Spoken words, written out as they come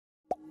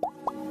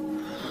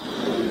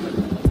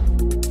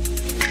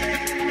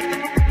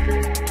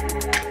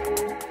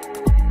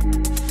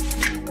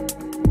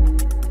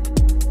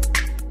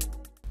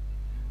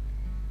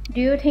Do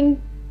you think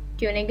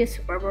Tunic is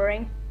super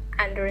boring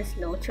and there is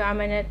no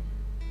charm in it?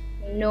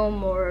 No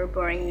more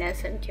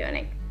boringness in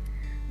Tunic,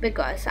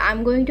 because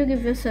I'm going to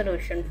give you a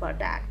solution for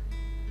that.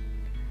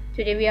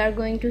 Today we are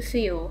going to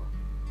sew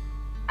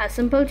a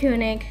simple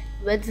tunic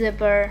with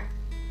zipper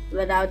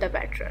without the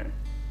pattern.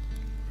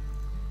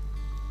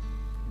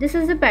 This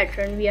is the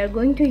pattern we are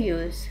going to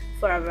use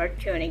for our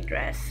tunic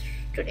dress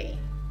today.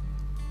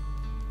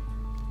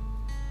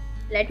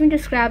 Let me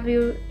describe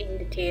you in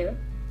detail.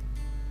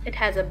 It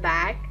has a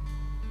back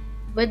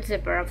with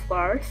zipper, of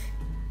course.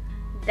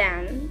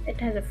 Then it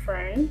has a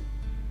front,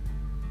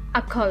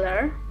 a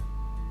collar,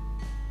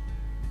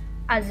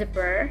 a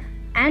zipper,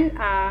 and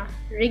a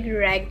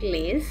rig-rag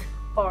lace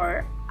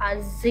or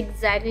a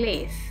zigzag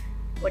lace,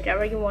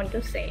 whatever you want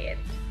to say it,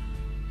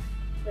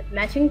 with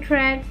matching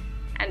thread.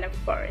 And of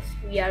course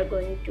we are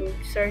going to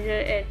serge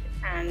it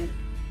and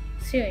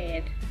sew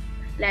it.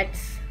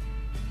 Let's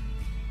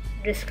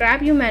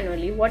describe you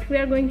manually what we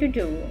are going to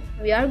do.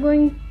 We are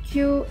going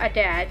to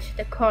attach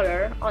the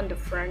collar on the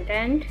front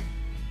end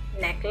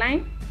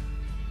neckline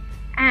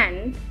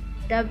and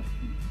the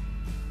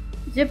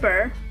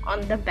zipper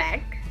on the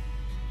back.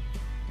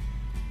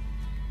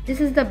 This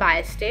is the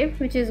bias tape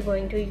which is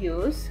going to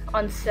use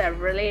on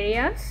several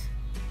areas,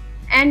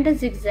 and the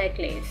zigzag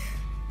lace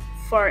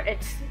for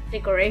its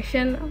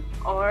decoration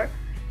or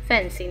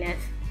fanciness.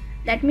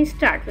 Let me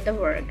start with the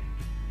work.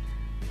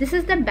 This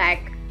is the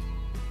back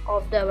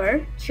of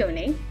our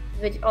tunic,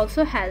 which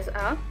also has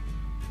a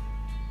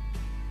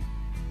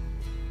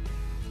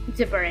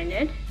zipper in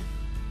it.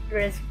 There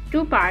is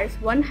two parts,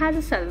 one has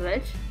a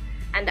selvage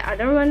and the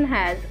other one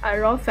has a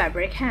raw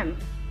fabric hem.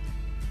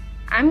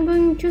 I'm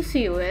going to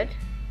sew it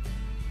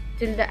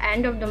till the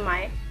end of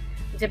my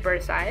zipper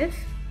size.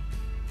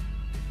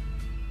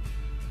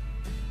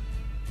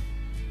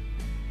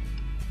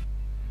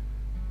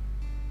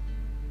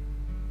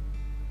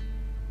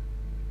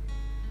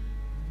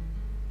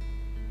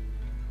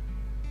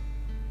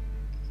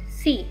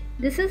 See,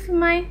 this is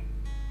my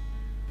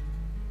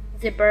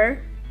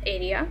zipper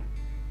area.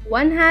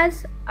 One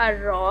has a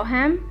raw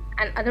hem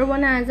and other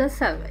one has a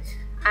selvage.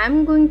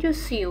 I'm going to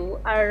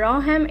sew a raw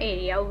hem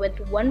area with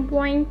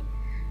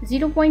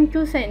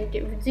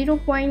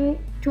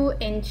 0.2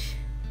 inch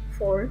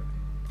fold,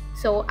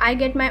 so I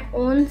get my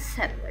own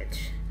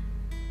selvage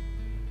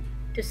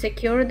to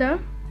secure the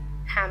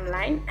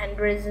hemline and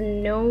there is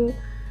no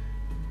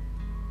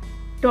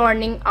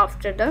torning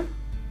after the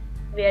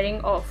wearing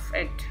of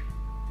it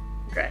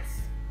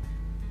dress.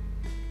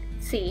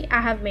 See, I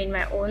have made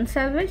my own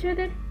selvage with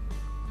it.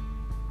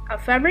 A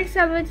fabric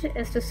selvage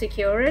is to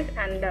secure it,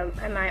 and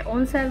my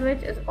own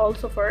selvage is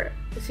also for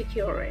to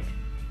secure it.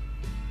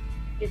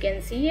 You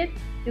can see it.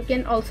 You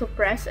can also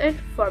press it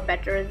for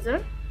better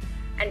result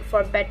and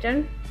for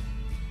better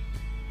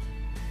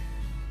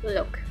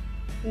look.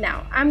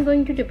 Now I'm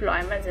going to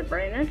deploy my zipper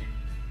in it.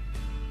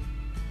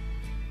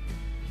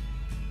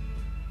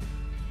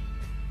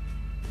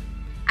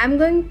 I'm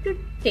going to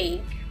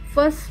take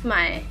first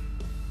my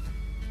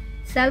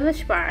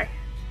selvage part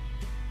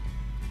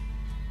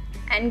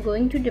and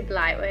going to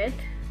deploy it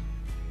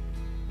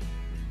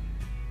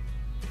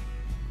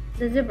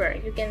the zipper.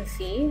 You can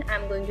see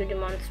I'm going to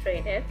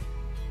demonstrate it.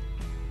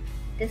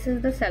 This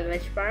is the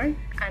selvage part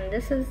and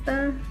this is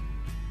the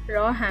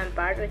raw hem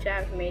part which I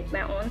have made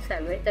my own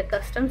selvage, the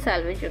custom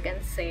selvage you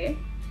can say.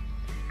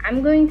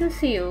 I'm going to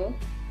sew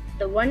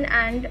the one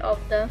end of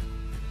the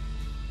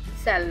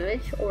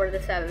selvage over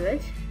the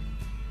selvage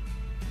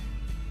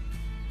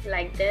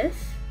like this.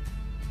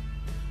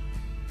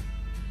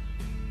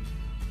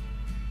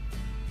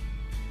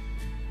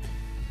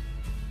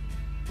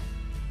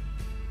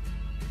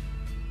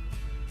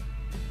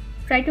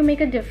 Try to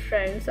make a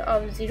difference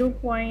of 0.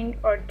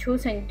 or 2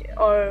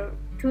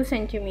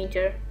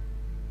 centimeter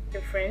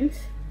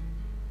difference.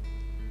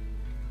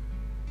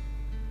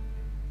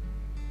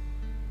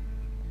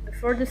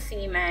 Before the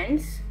seam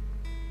ends,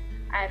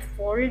 I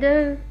fold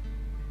the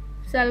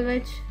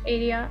selvage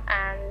area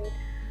and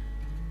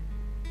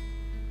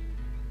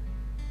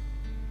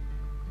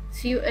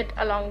sew it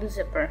along the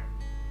zipper.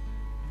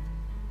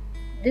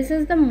 This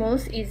is the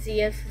most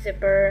easiest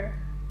zipper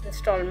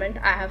installment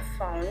I have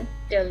found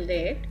till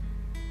date,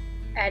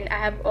 and I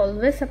have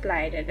always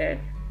applied it.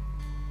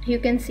 You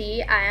can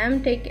see I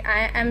am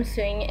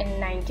sewing in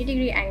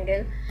 90-degree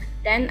angle,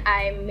 then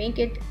I make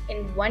it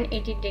in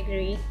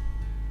 180-degree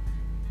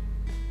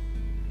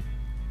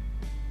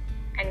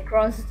and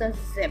cross the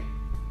zip.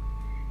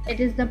 It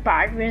is the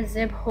part where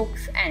zip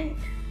hooks end,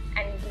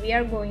 and we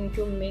are going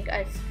to make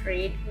a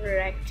straight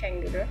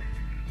rectangular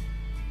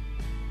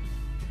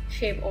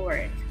shape over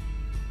it.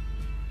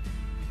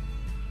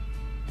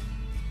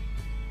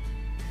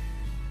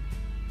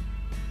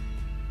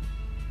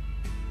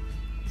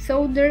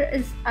 So there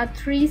is a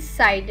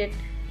 3-sided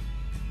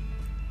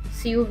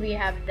sew we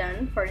have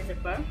done for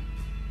zipper,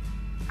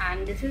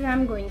 and this is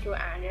I'm going to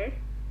add it.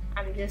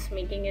 I'm just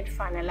making it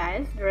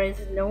finalized. There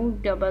is no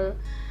double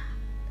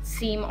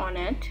seam on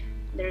it,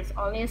 there is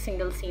only a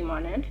single seam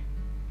on it.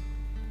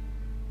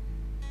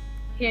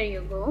 Here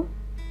you go.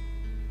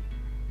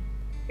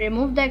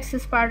 remove the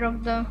excess part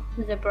of the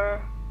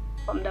zipper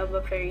from the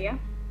above area,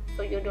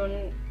 so you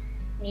don't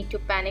need to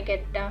panic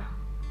at the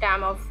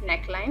time of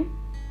neckline.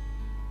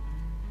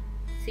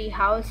 See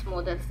how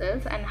smooth this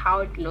is and how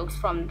it looks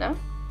from the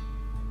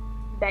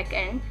back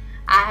end.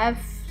 I have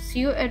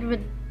sewn it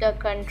with the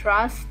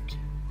contrast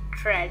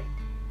thread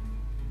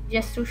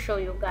just to show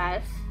you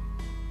guys.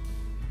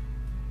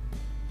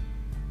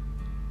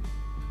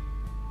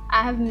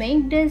 I have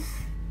made this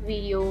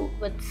video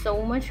with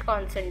so much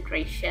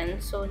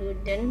concentration so you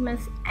didn't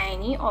miss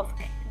any of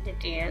the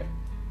detail,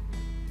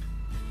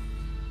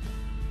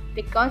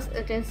 because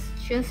it is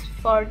just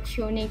for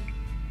Tunic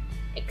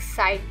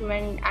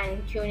excitement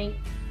and Tunic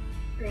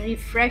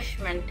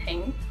refreshment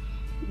thing.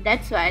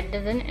 That's why it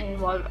doesn't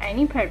involve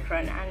any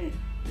pattern and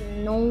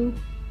no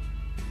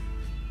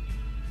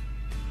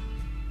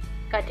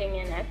cutting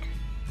in it.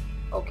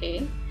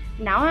 Okay,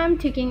 now I'm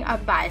taking a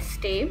bias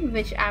tape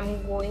which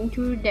I'm going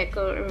to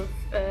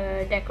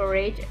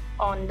decorate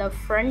on the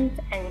front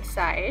and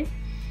side.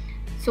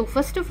 So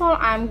first of all,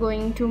 I'm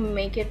going to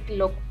make it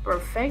look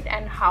perfect,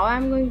 and how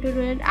I'm going to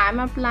do it, I'm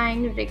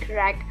applying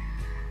rickrack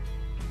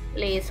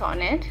lace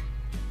on it.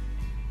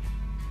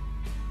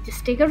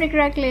 Just take a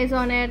rickrack lace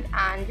on it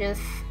and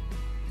just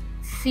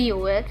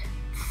sew it.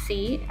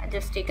 See,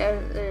 just take a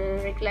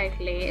rickrack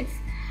lace,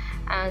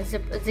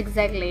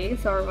 zigzag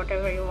lace or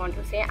whatever you want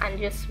to say, and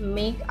just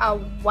make a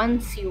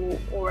one sew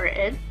over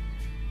it.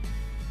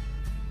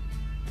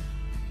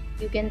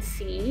 You can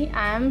see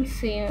I'm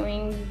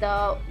sewing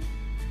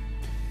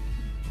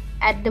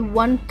at the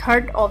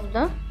 1/3 of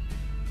the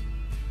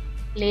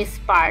lace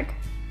part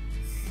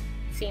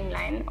seam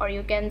line, or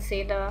you can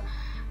say the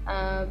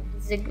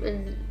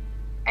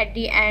at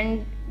the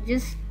end,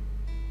 just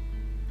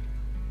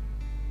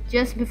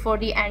before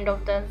the end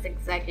of the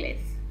zigzag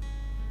lace.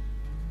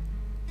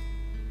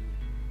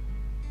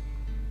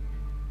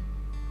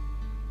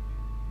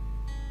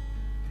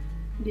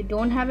 You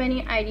don't have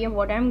any idea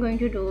what I'm going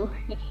to do.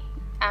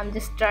 I'm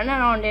just turn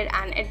around it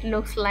and it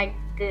looks like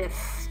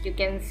this. You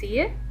can see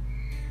it.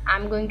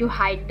 I'm going to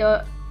hide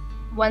the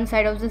one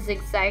side of the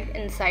zigzag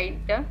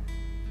inside the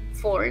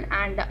fold,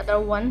 and the other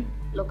one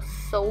looks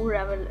so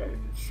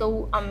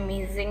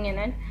amazing in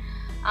it.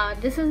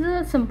 This is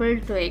the simple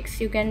tricks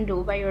you can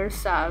do by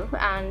yourself,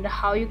 and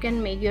how you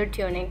can make your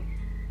tunic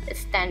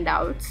stand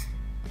out,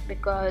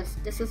 because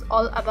this is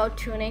all about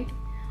tunic.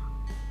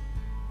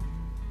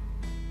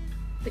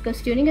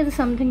 Because tunic is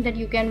something that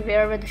you can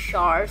wear with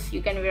shorts,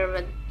 you can wear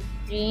with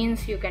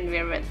jeans, you can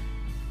wear with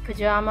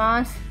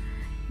pajamas.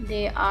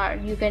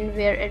 You can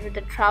wear it with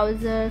the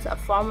trousers, a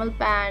formal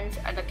pants,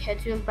 and the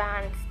casual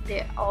pants.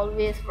 They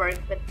always work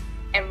with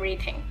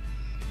everything.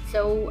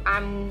 So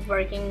I'm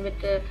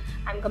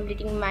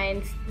completing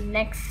my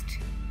next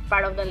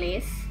part of the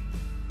lace,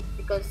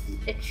 because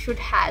it should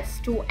has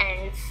two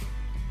ends,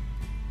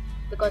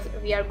 because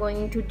we are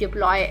going to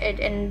deploy it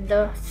in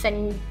the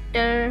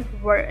center,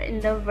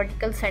 in the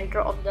vertical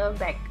center of the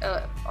back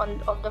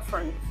of the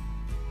front.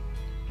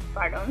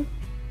 Pardon.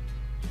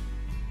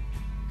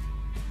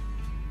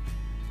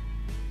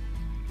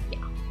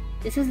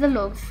 This is the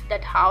looks,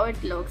 that how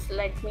it looks.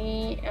 Let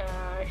me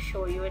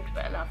show you it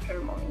well after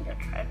removing the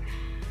thread.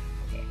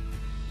 Okay.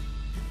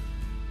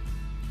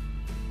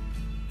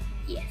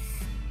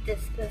 Yes,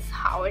 this is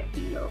how it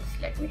looks.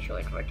 Let me show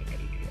it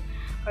vertically to you,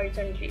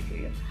 horizontally to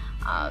you.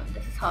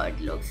 This is how it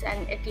looks,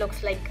 and it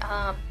looks like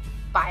a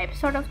pipe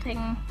sort of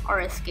thing,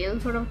 or a scale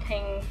sort of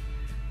thing.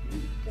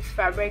 This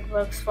fabric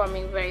works for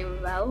me very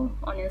well,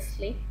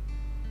 honestly.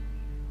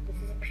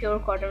 This is a pure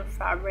cotton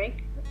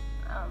fabric.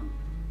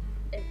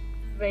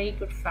 Very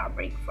good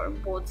fabric for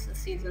both the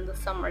season, the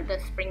summer, the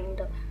spring,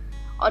 the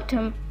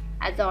autumn,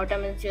 as the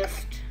autumn is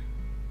just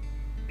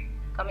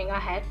coming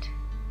ahead.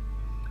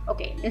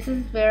 Okay, this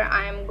is where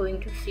I am going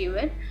to sew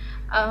it.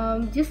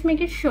 Just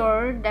make it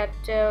sure that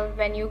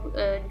when you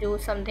do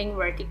something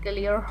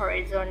vertically or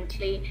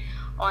horizontally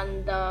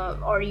on the,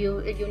 or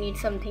you need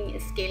something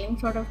scaling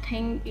sort of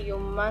thing, you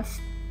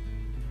must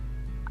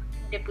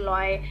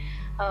deploy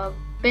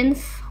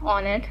pins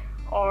on it,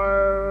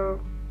 or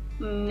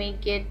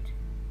make it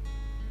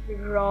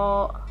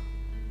raw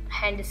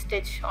hand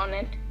stitch on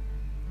it,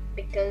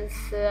 because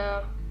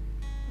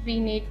we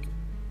need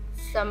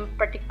some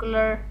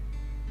particular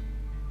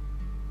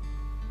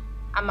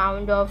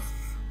amount of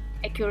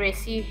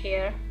accuracy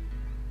here,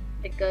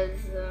 because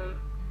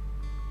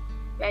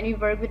when you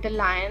work with the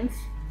lines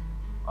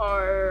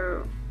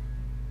or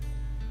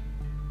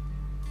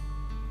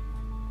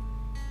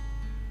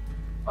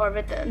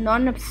with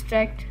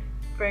non-abstract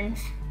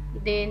prints,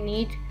 they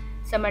need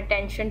some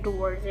attention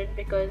towards it,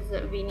 because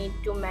we need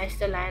to match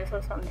the lines or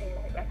something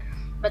like that.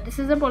 But this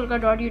is a polka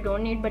dot, you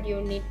don't need, but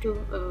you need to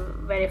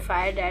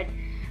verify that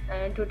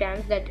 2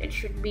 times that it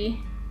should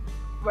be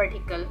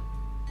vertical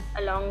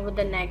along with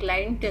the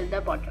neckline till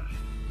the bottom.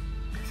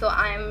 So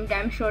I am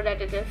damn sure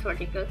that it is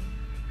vertical.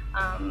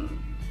 I'm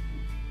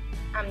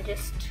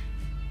just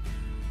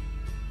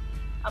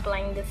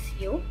applying the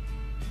sew.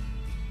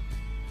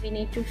 We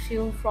need to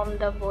sew from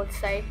the both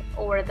side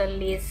over the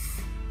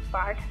lace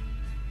part.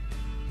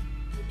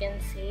 You can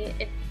see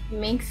it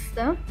makes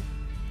the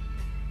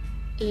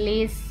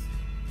lace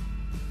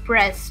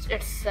pressed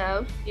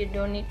itself. You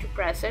don't need to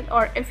press it,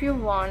 or if you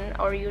want,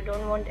 or you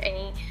don't want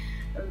any,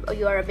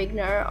 you are a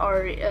beginner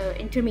or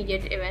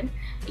intermediate even,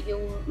 you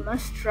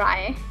must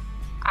try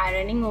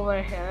ironing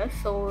over here,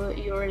 so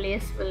your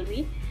lace will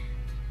be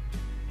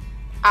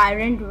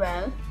ironed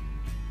well,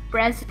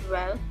 pressed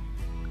well.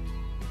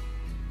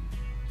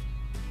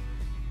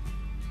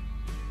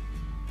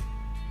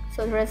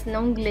 So there is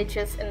no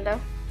glitches in the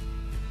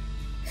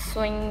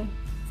sewing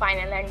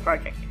final end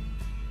project.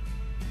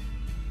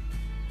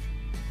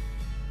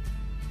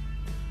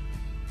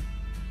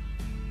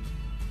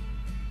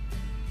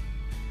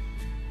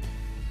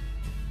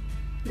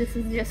 This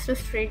is just a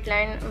straight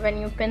line. When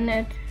you pin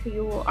it,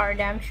 you are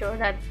damn sure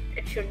that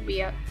it should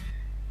be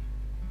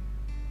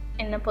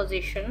in a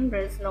position.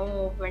 There is no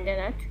movement in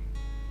it,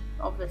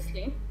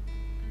 obviously.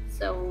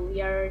 So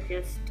we are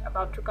just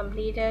about to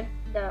complete it.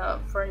 The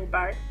front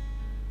part,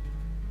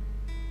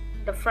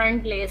 the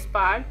front lace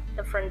part,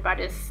 the front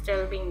part is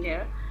still being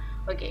there.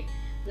 Okay,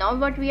 now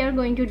what we are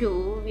going to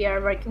do, we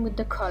are working with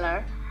the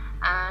color,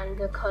 and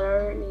the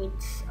color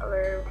needs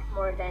our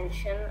more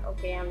attention.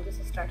 Okay, I'm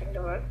just starting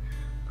the work.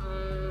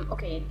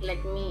 Okay,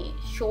 let me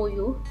show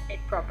you it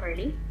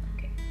properly.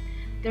 Okay,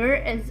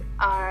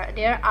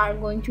 there are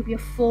going to be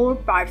 4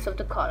 parts of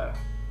the color.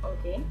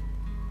 Okay,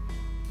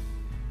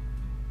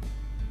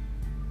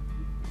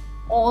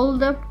 all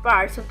the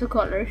parts of the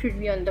color should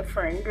be on the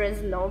front. There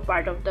is no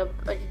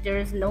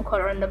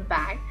color on the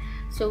back,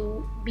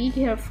 so be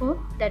careful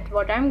that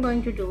what I'm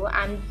going to do,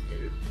 and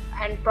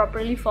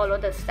properly follow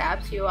the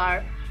steps. You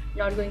are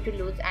not going to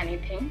lose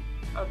anything.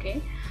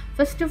 Okay,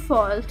 first of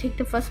all, take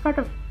the first part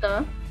of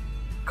the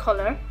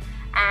color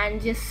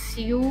and just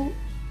sew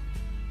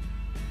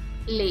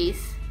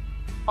lace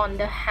on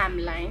the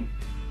hemline,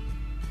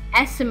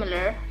 as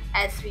similar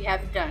as we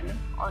have done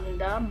on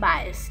the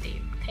bias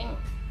tape thing.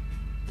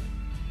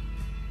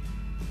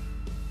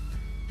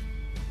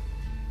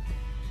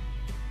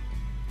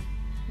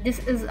 This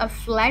is a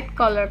flat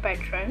collar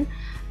pattern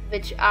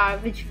which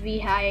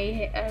we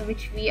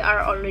are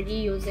already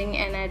using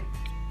in a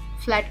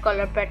flat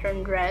collar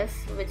pattern dress,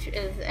 which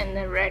is in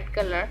the red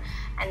color,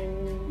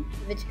 and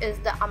which is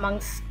the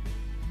amongst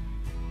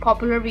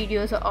popular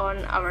videos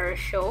on our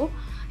show.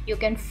 You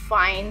can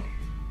find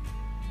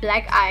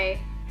black eye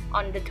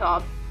on the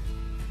top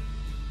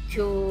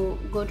to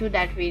go to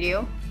that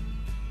video.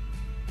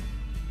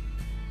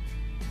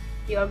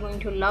 You are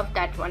going to love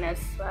that one as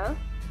well.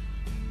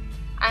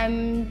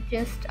 I'm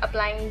just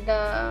applying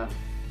the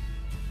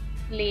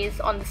lace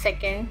on the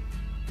second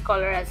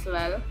collar as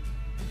well.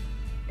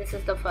 This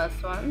is the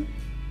first one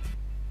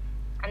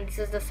and this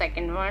is the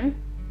second one.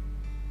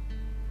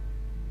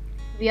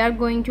 We are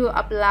going to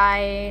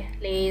apply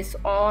lace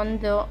on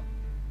the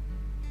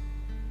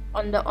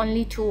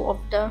only 2 of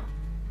the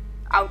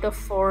out of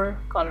 4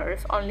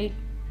 colors. Only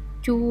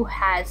 2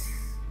 has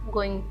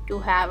going to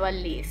have a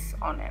lace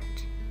on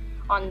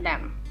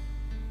them.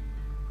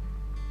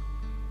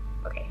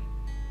 Okay,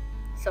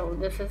 so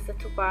this is the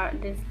 2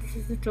 part. This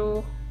is the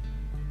 2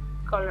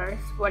 colors.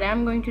 What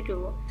I'm going to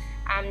do,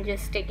 I'm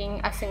just taking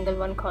a single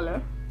one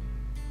color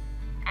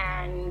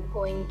and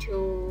going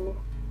to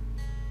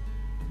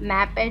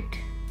map it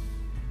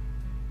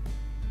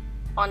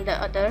on the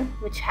other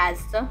which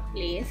has the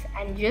lace,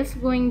 and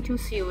just going to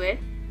sew it.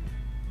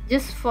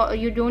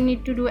 You don't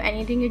need to do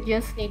anything, you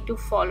just need to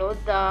follow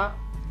the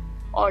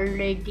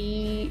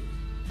already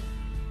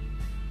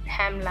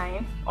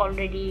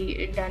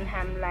done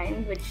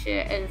hemline, which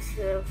is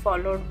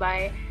followed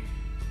by,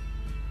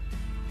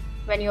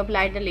 when you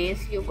apply the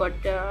lace you got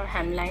the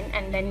hemline,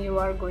 and then you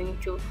are going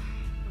to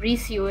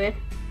re-sew it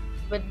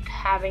with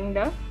having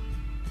the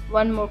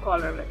one more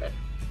collar with it,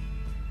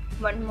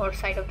 one more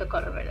side of the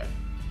collar with it.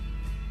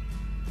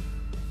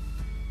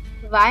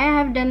 Why I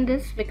have done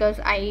this? Because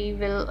I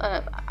will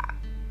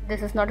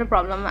this is not a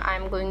problem.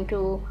 I'm going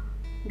to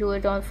do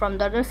it on from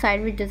the other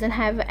side which doesn't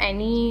have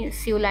any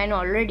sew line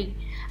already.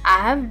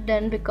 I have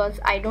done because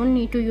I don't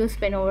need to use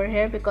pin over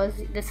here, because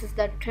this is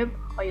the tip,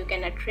 or you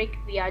can a trick.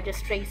 We are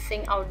just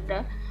tracing out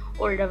the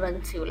older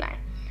one sew line,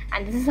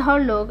 and this is how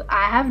look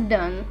I have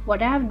done.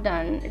 What I have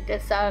done,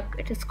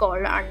 it is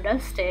called under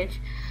stitch,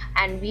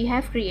 and we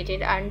have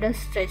created under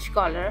stitch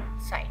collar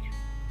side.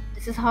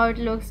 This is how it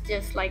looks,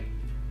 just like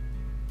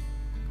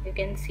you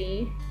can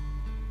see.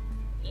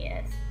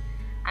 Yes,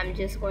 I'm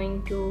just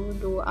going to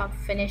do a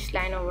finish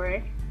line over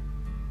it.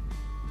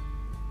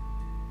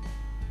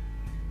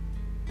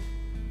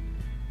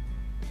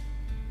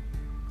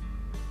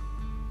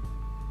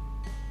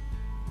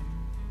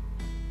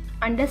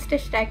 Under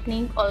stitch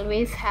technique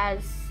always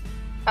has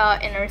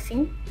inner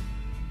seam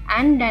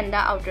and then the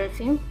outer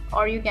seam,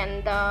 or you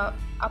can the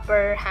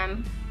upper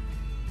hem,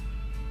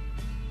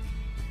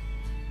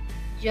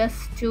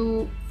 just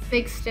to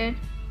fix it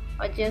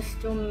or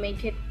just to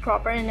make it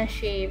proper in a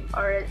shape,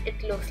 or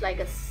it looks like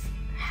a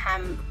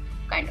hem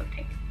kind of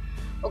thing.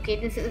 Okay,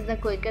 this is the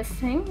quickest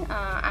thing.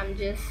 I'm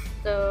just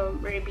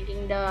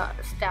repeating the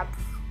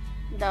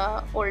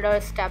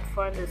older step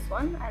for this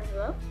one as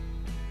well.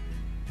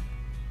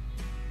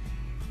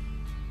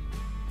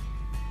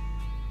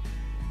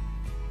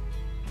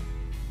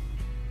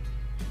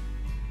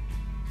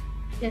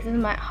 This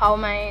is how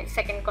my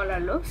second collar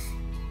looks.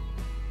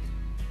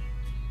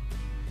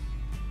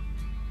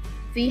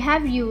 We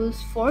have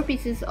used four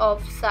pieces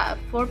of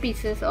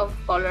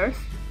collars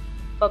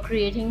for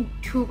creating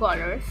 2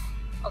 collars.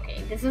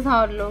 Okay, this is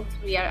how it looks.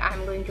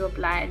 I'm going to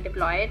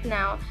deploy it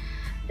now.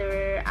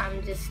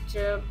 I'm just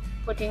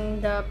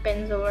putting the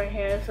pins over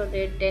here so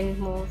they didn't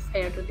move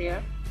here to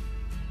there.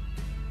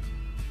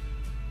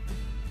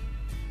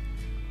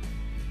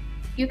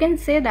 You can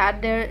say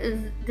that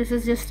this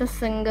is just a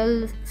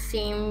single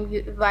seam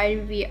while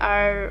we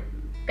are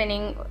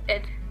pinning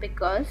it,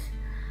 because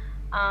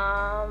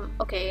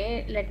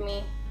okay, let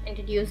me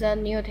introduce a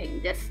new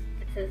thing. This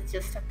is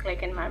just a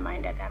click in my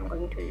mind that I'm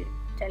going to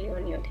tell you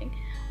a new thing.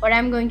 What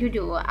I'm going to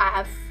do, I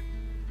have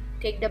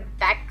take the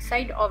back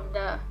side of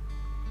the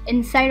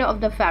inside of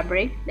the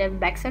fabric, the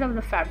back side of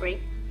the fabric,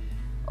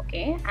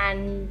 okay,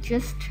 and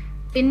just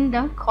pin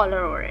the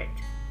collar over it.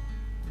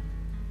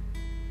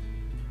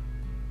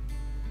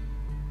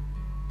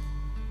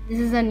 This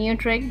is a new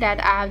trick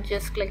that I have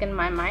just clicked in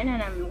my mind,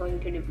 and I'm going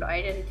to deploy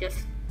it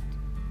just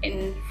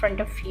in front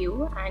of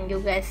you, and you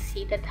guys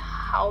see that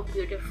how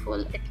beautiful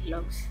it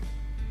looks.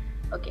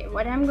 Okay,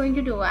 what I'm going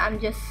to do, I'm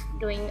just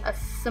doing a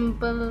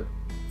simple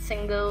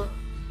single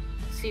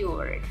sew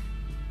over it.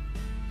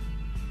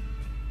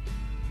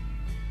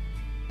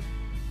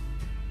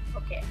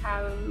 Okay,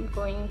 I'm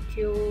going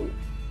to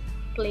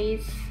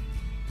place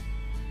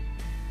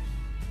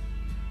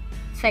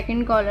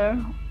second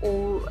collar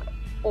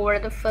over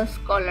the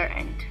first collar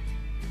end.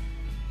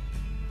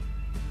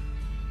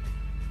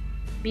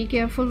 Be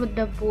careful with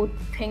the boot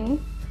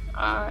thing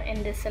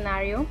in this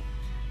scenario,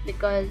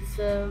 because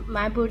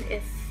my boot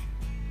is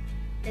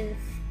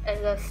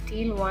a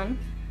steel one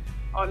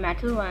or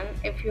metal one.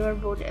 If your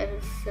boot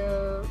is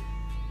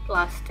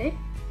plastic,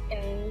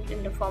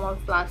 in the form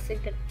of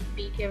plastic, that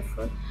be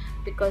careful,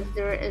 because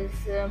there is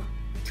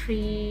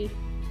 3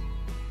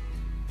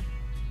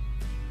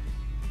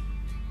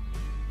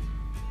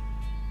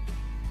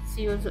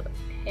 sews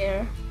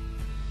here.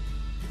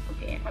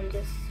 Okay, I'm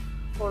just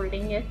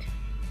folding it.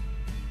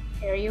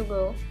 Here you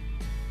go.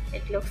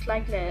 It looks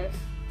like this.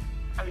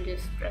 I'm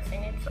just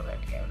pressing it so that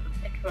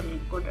it will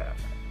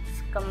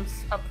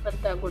comes up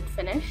with a good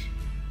finish.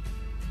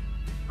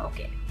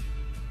 Okay.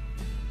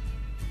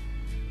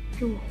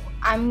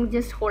 I'm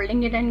just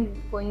holding it and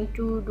going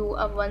to do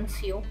a 1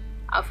 sew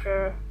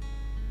after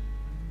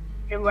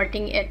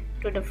reverting it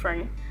to the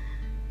front.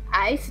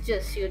 I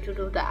suggest you to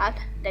do that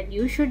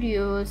you should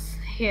use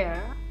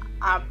here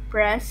a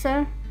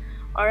presser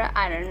or an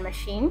iron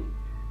machine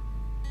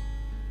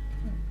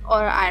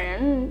or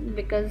iron,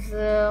 because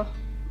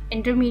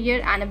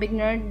intermediate and a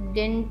beginner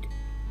didn't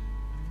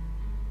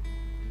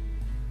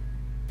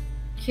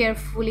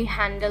carefully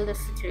handle the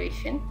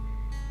situation.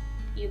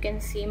 You can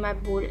see my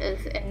boot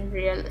is in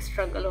real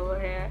struggle over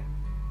here,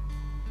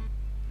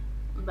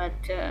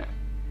 but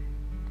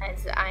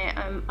as I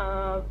am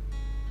a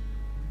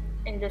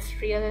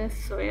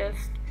industrialist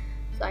sewist,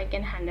 so I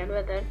can handle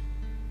with it.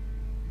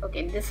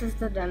 Okay, this is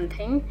the done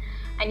thing,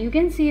 and you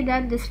can see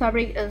that this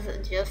fabric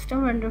is just a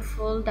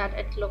wonderful, that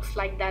it looks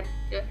like that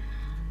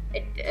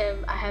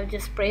I have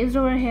just pressed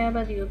over here,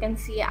 but you can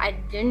see I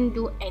didn't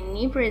do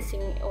any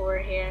pressing over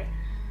here.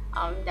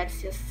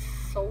 That's just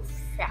so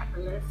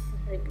fabulous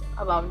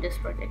about this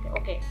project.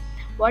 Okay,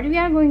 what we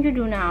are going to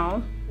do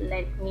now,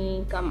 let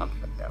me come up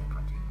with the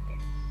project. Okay,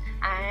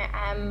 I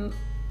am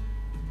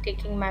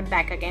taking my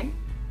back again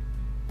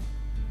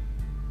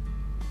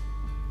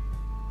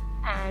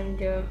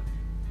and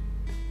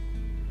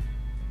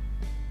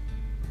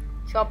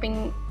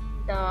chopping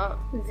the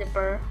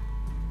zipper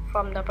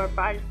from the upper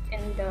part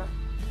in the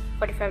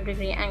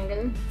 45-degree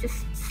angle,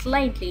 just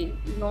slightly,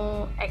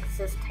 no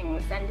excess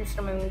things, and just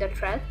removing the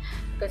thread,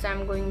 because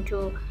I'm going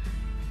to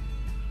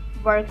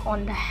work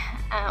on the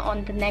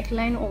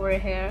neckline over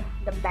here,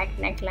 the back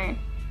neckline.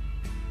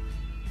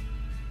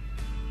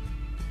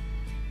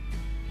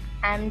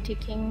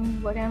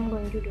 What I'm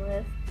going to do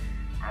is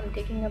I'm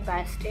taking a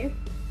bias tape.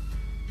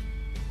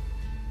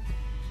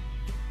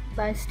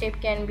 Bias tape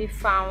can be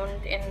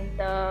found in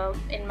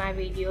my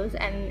videos,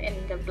 and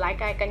in the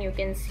black icon you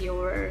can see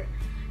over,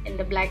 in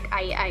the black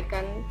eye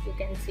icon you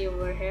can see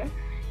over here,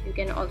 you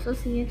can also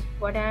see it.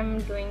 What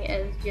I'm doing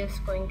is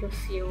just going to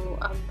sew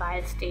a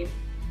bias tape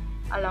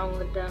along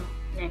with the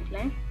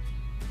neckline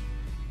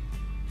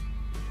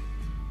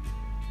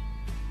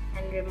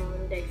and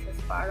removing the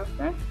excess part of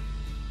that.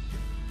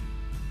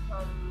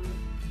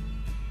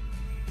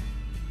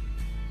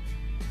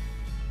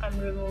 I'm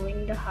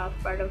removing the half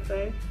part of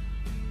it.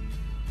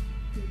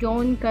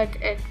 Don't cut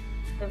it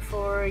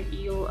before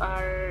you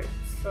are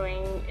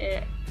sewing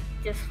it,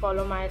 just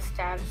follow my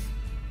steps.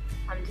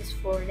 I'm just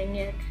folding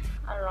it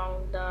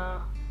around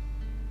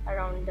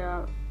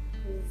the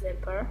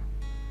zipper.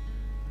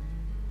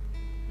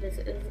 This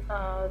is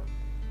a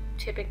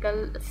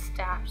typical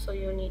step, so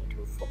you need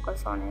to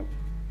focus on it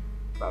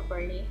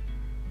properly.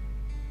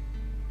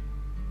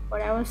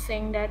 What I was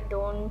saying, that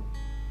don't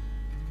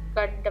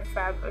cut the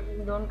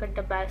fabric, don't cut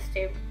the bias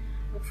tape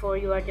before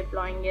you are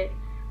deploying it,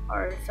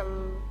 or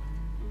some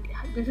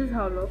this is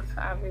how it looks.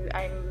 I'm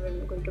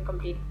going to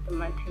complete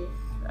my things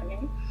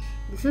again.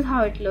 This is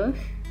how it looks,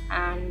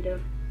 and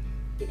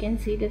you can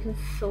see this is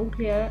so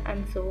clear.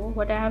 And so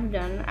what I have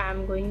done,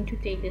 I'm going to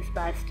take this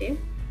base tape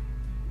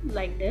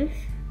like this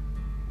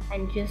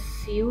and just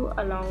sew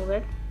along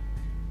with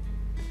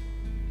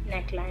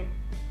neckline,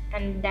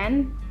 and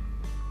then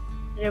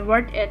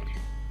revert it.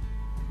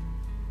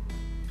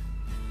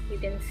 You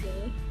can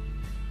see,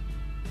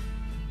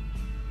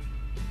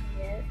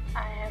 yes,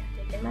 I have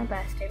taken my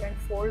base tape and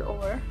fold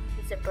over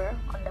the zipper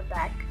on the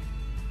back.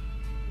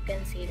 You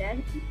can see that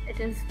it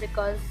is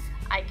because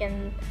I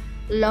can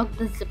lock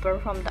the zipper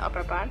from the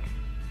upper part,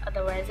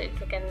 otherwise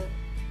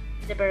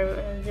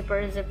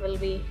zipper zip will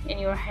be in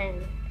your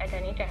hand at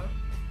any time.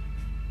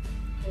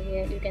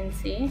 Here you can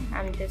see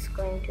I'm just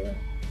going to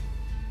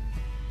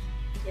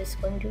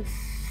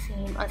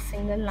seam a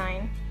single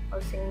line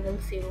or single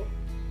sew.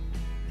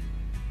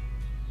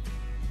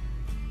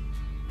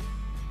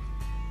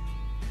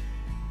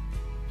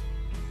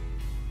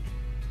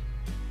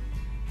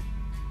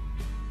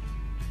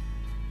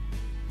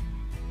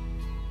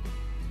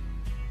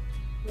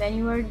 When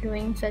you are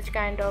doing such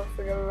kind of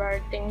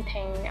reverting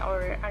thing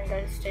or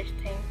understitch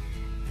thing,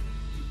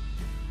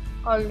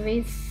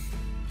 always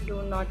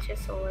do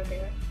notches over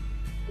there,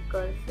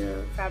 because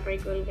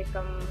fabric will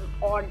become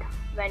odd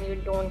when you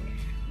don't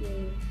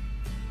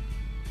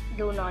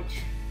do notch.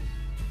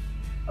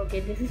 Okay,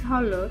 this is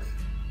how it looks.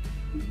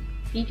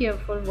 Be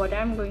careful what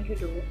I'm going to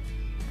do.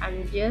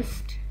 I'm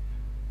just,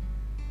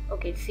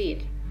 okay, see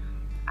it,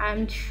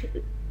 I'm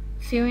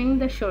sewing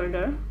the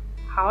shoulder.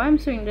 How I'm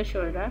sewing the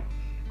shoulder,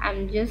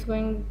 I'm just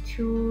going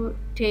to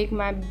take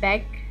my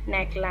back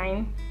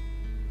neckline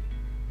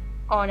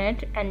on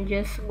it and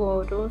just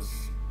go to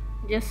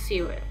just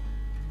sew it.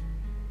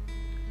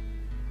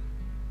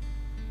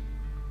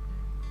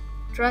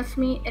 Trust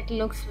me, it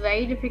looks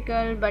very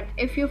difficult, but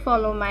if you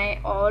follow my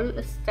all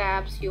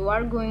steps, you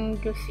are going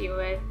to sew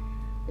it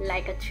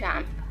like a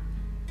champ.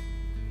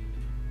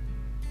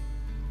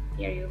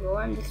 Here you go.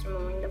 I'm just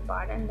removing the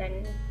part and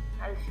then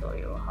I'll show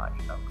you how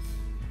it looks.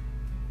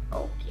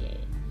 Okay,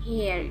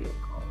 here you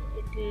go.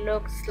 It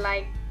looks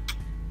like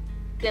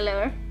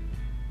killer.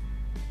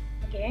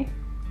 Okay,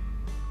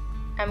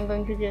 I'm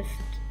going to just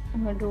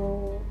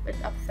do with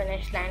a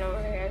finish line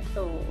over here.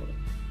 So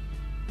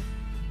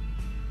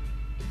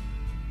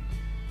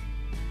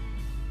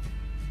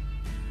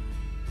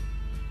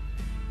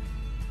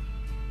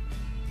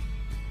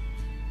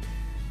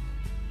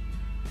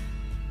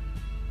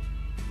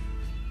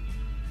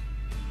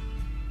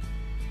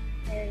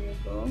there you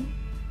go.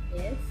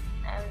 Yes,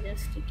 I'm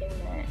just taking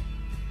a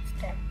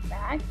step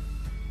back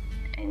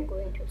and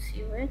going to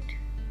sew it.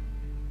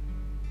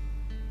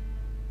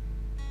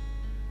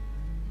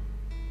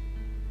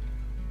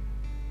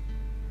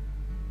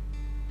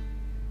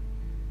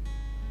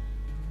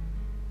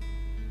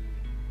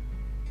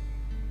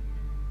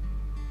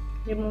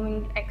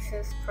 Removing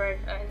excess thread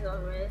as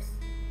always.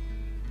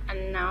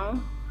 And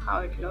now how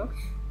it looks.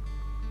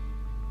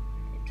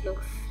 It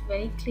looks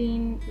very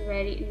clean,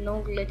 very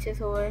no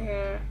glitches over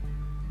here,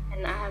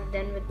 and I have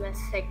done with my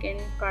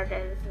second part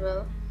as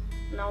well.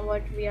 Now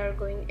what we are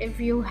going, if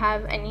you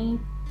have any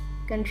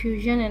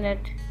confusion in it,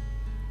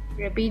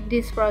 repeat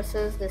this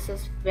process. This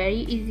is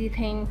very easy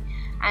thing,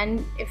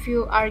 and if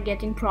you are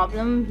getting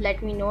problem,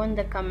 let me know in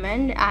the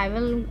comment. I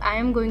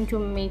am going to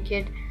make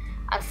it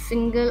a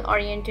single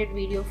oriented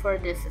video for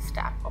this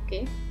step.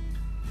 Okay,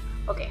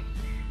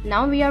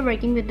 now we are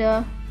working with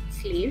the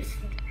sleeves.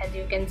 As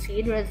you can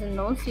see, there is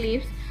no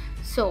sleeves,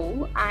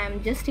 so I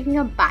am just taking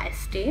a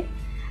bias tape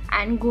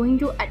and going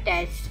to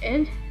attach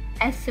it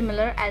as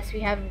similar as we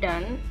have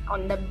done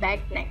on the back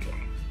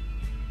neckline.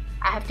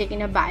 I have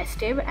taken a bias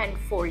tape and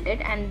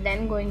folded and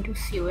then going to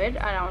sew it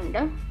around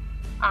the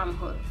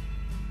armhole.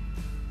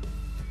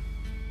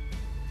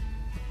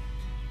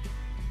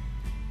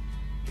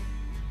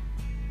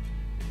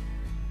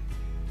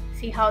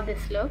 See how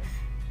this looks.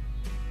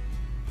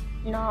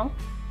 Now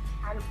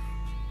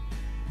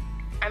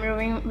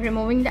I'm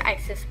removing the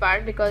excess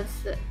part because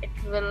it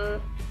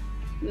will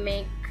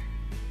make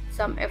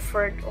some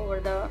effort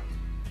over the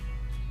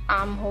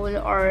armhole,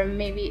 or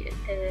maybe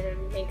it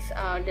makes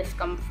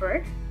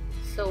discomfort.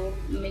 So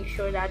make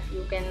sure that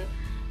you can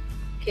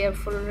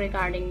careful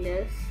regarding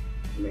this,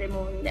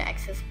 removing the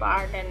excess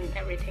part and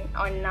everything.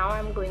 And now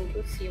I'm going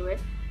to sew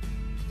it.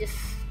 Just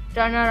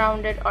turn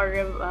around it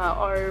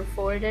or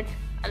fold it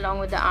along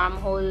with the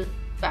armhole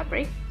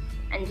fabric,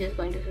 and just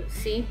going to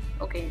see.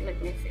 Okay,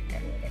 let me see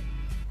that.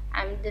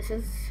 And this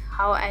is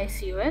how I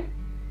sew it,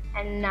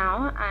 and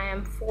now I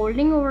am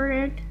folding over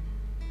it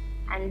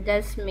and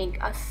just make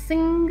a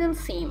single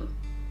seam.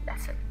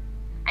 That's it,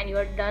 and you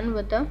are done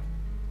with the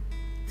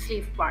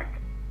sleeve part,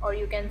 or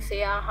you can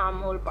say a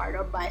armhole part,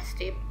 or bias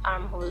tape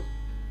armhole.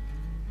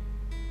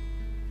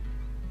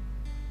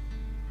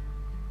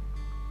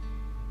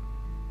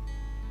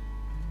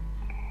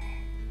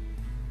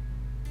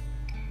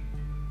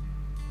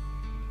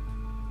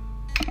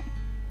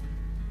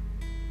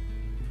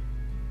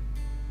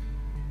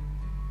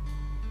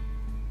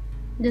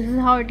 This is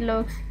how it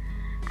looks,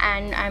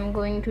 and I'm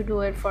going to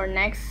do it for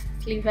next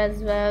sleeve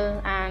as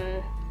well,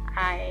 and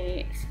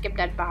I skipped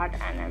that part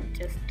and I've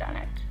just done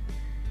it.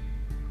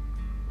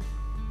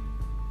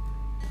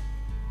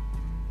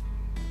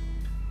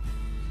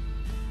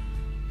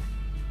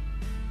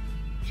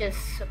 Just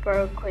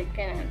super quick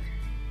in it,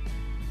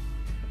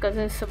 because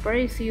it's super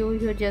easy.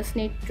 You just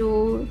need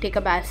to take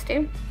a back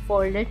stitch,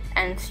 fold it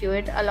and sew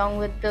it along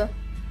with the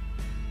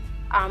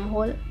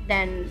armhole,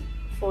 then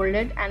fold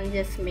it and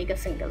just make a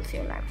single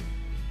seam line.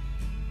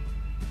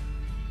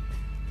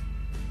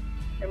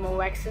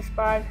 Remove excess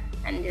part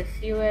and just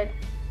sew it.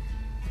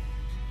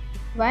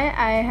 Why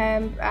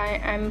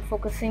I'm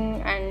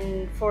focusing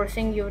and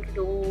forcing you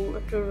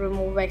to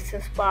remove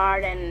excess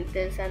part and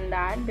this and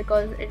that,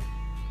 because it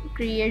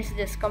creates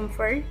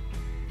discomfort,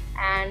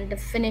 and the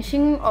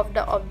finishing of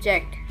the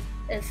object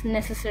is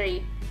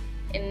necessary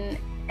in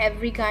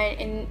every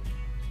kind,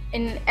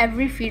 in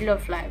every field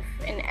of life,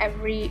 in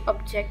every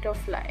object of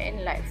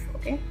in life.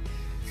 Okay,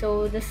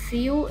 so the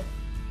sewing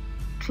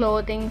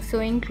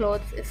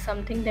clothes is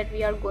something that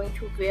we are going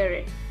to wear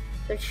it,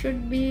 so it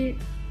should be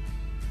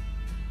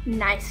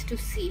nice to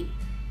see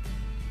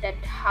that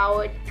how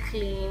it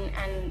clean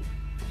and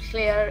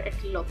clear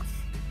it looks.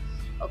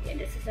 Okay,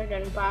 this is the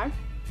done part.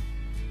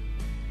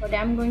 What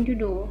I'm going to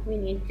do,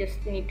 we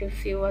just need to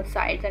sew a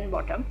sides and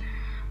bottom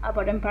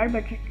part,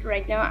 but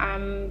right now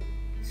I'm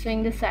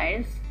sewing the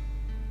sides.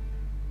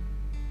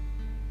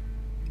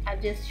 I've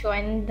just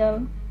joined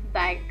the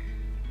back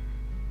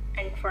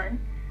and front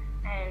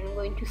and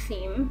going to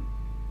seam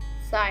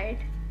side.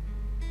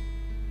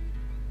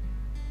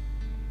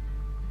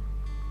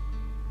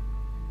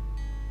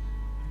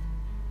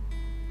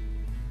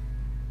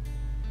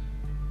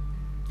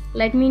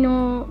 Let me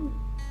know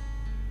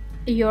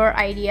your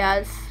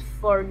ideas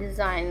for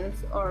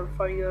designs or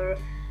for your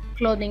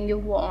clothing you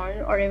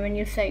want, or even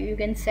you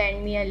can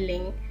send me a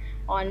link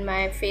on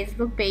my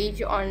Facebook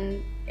page,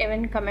 on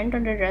even comment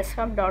on the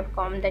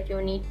dresscraft.com that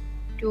you need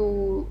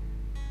to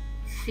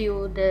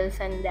sew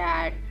this and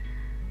that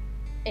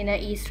in a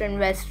Eastern,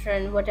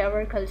 Western,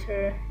 whatever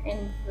culture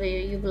in where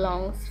you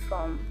belongs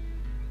from.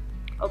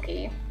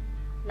 Okay,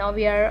 now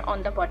we are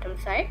on the bottom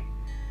side.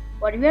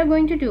 What we are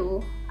going to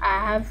do, I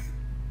have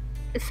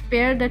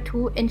spare the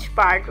 2-inch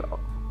part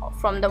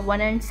from the one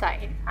end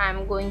side.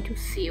 I'm going to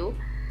sew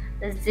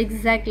the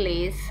zigzag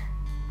lace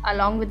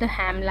along with the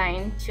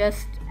hemline,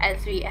 just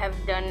as we have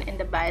done in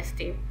the bias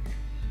tape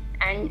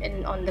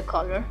and on the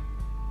collar.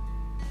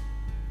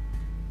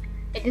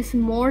 It is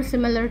more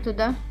similar to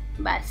the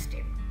bias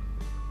tape.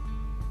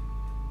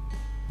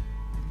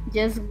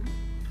 Just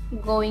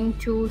going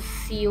to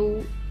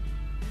sew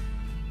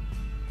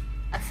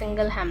a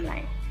single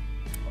hemline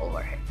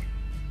over it.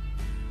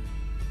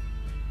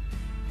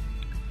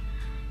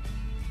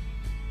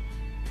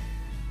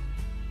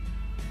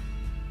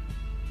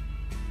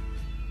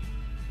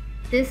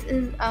 This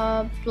is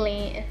a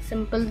plain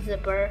simple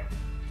zipper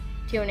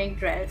tunic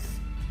dress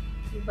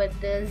with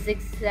the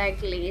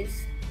zigzag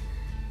lace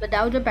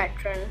without a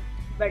pattern,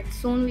 but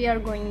soon we are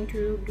going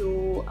to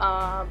do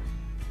a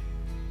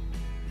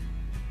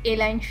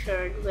A-line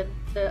shirt with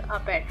a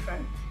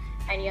pattern,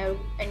 and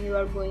you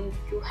are going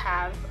to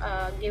have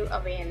a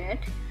giveaway in it,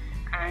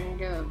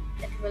 and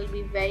it will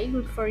be very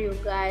good for you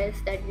guys,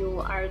 that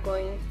you are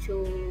going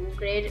to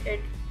grade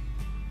it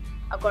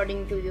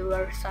according to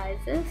your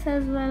sizes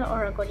as well,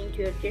 or according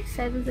to your kid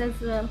sizes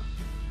as well.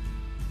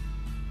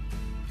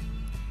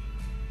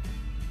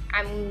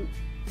 I'm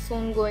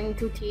soon going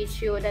to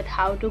teach you that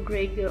how to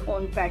grade your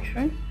own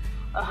pattern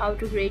or how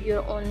to grade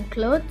your own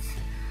clothes.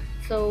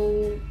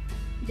 So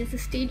just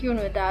stay tuned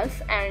with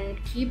us and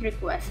keep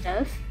request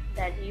us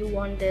that you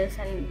want this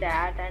and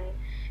that, and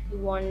you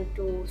want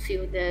to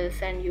sew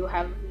this, and you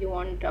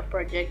want a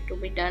project to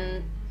be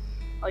done,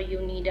 or you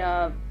need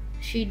a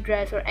sheet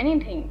dress or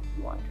anything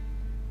you want.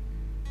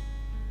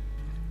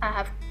 I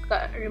have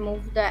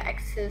removed the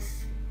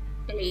excess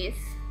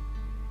lace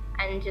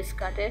and just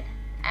cut it,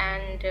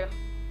 and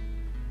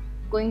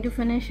going to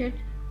finish it.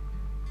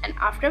 And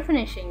after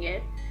finishing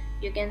it,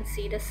 you can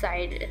see the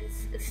side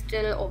is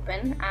still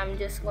open. I'm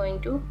just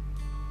going to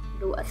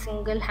do a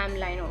single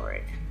hemline over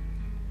it.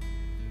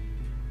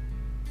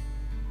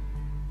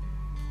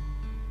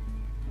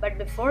 But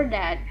before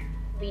that,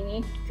 we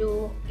need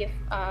to give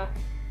a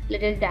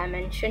little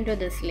dimension to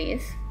this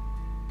lace,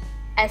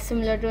 as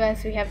similar to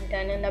as we have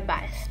done in the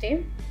bias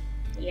tape.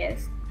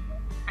 Yes,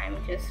 I'm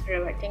just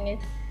reverting it,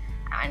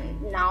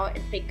 and now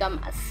it become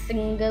a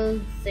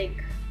single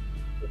zig.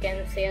 You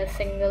can say a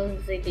single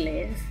zig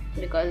lace,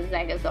 because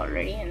zag is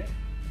already in.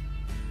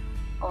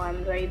 Oh,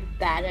 I'm very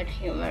bad at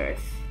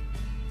humorous.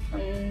 I'm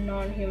a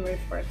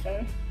non-humorous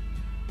person.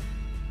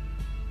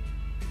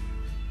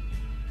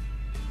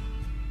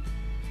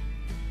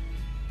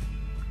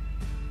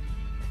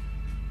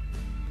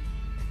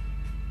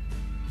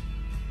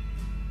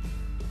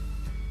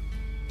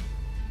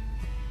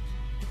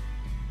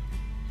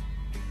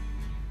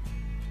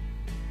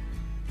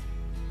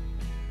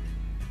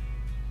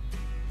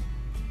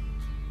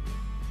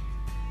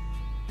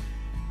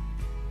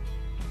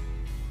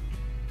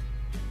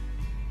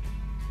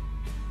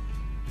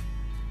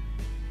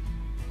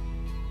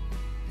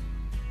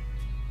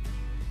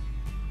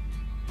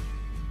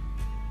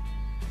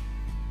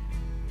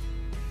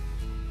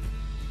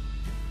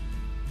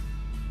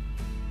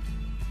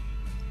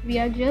 we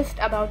are just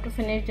about to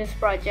finish this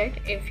project.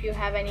 If you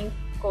have any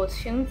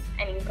questions,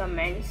 any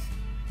comments,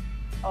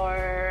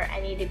 or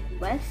any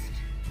request,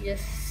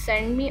 just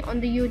send me on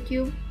the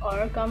YouTube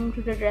or come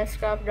to the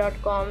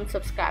dresscraft.com,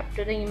 subscribe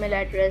to the email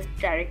address,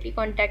 directly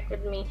contact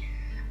with me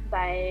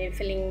by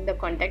filling the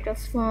contact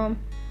us form,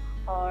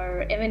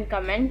 or even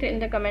comment in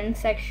the comment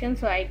section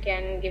so I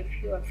can give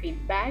you a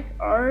feedback,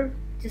 or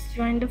just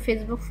join the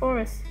Facebook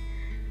force.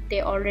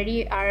 They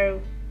already are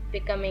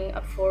becoming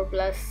a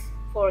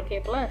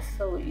 4K plus,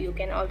 so you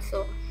can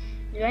also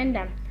join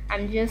them.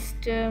 I'm just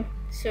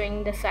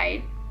sewing the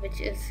side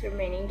which is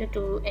remaining the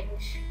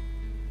 2-inch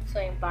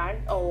sewing part.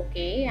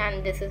 Okay,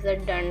 and this is a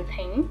done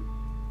thing.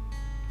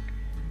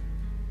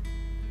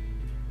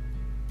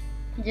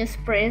 Just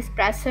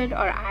press it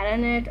or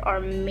iron it, or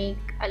make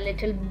a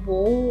little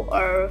bow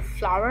or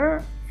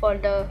flower for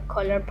the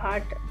collar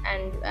part.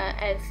 And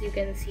as you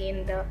can see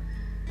in the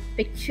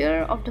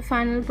picture of the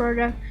final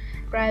product,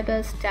 subscribe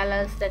us, tell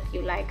us that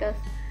you like us.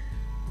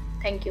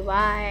 Thank you,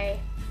 bye.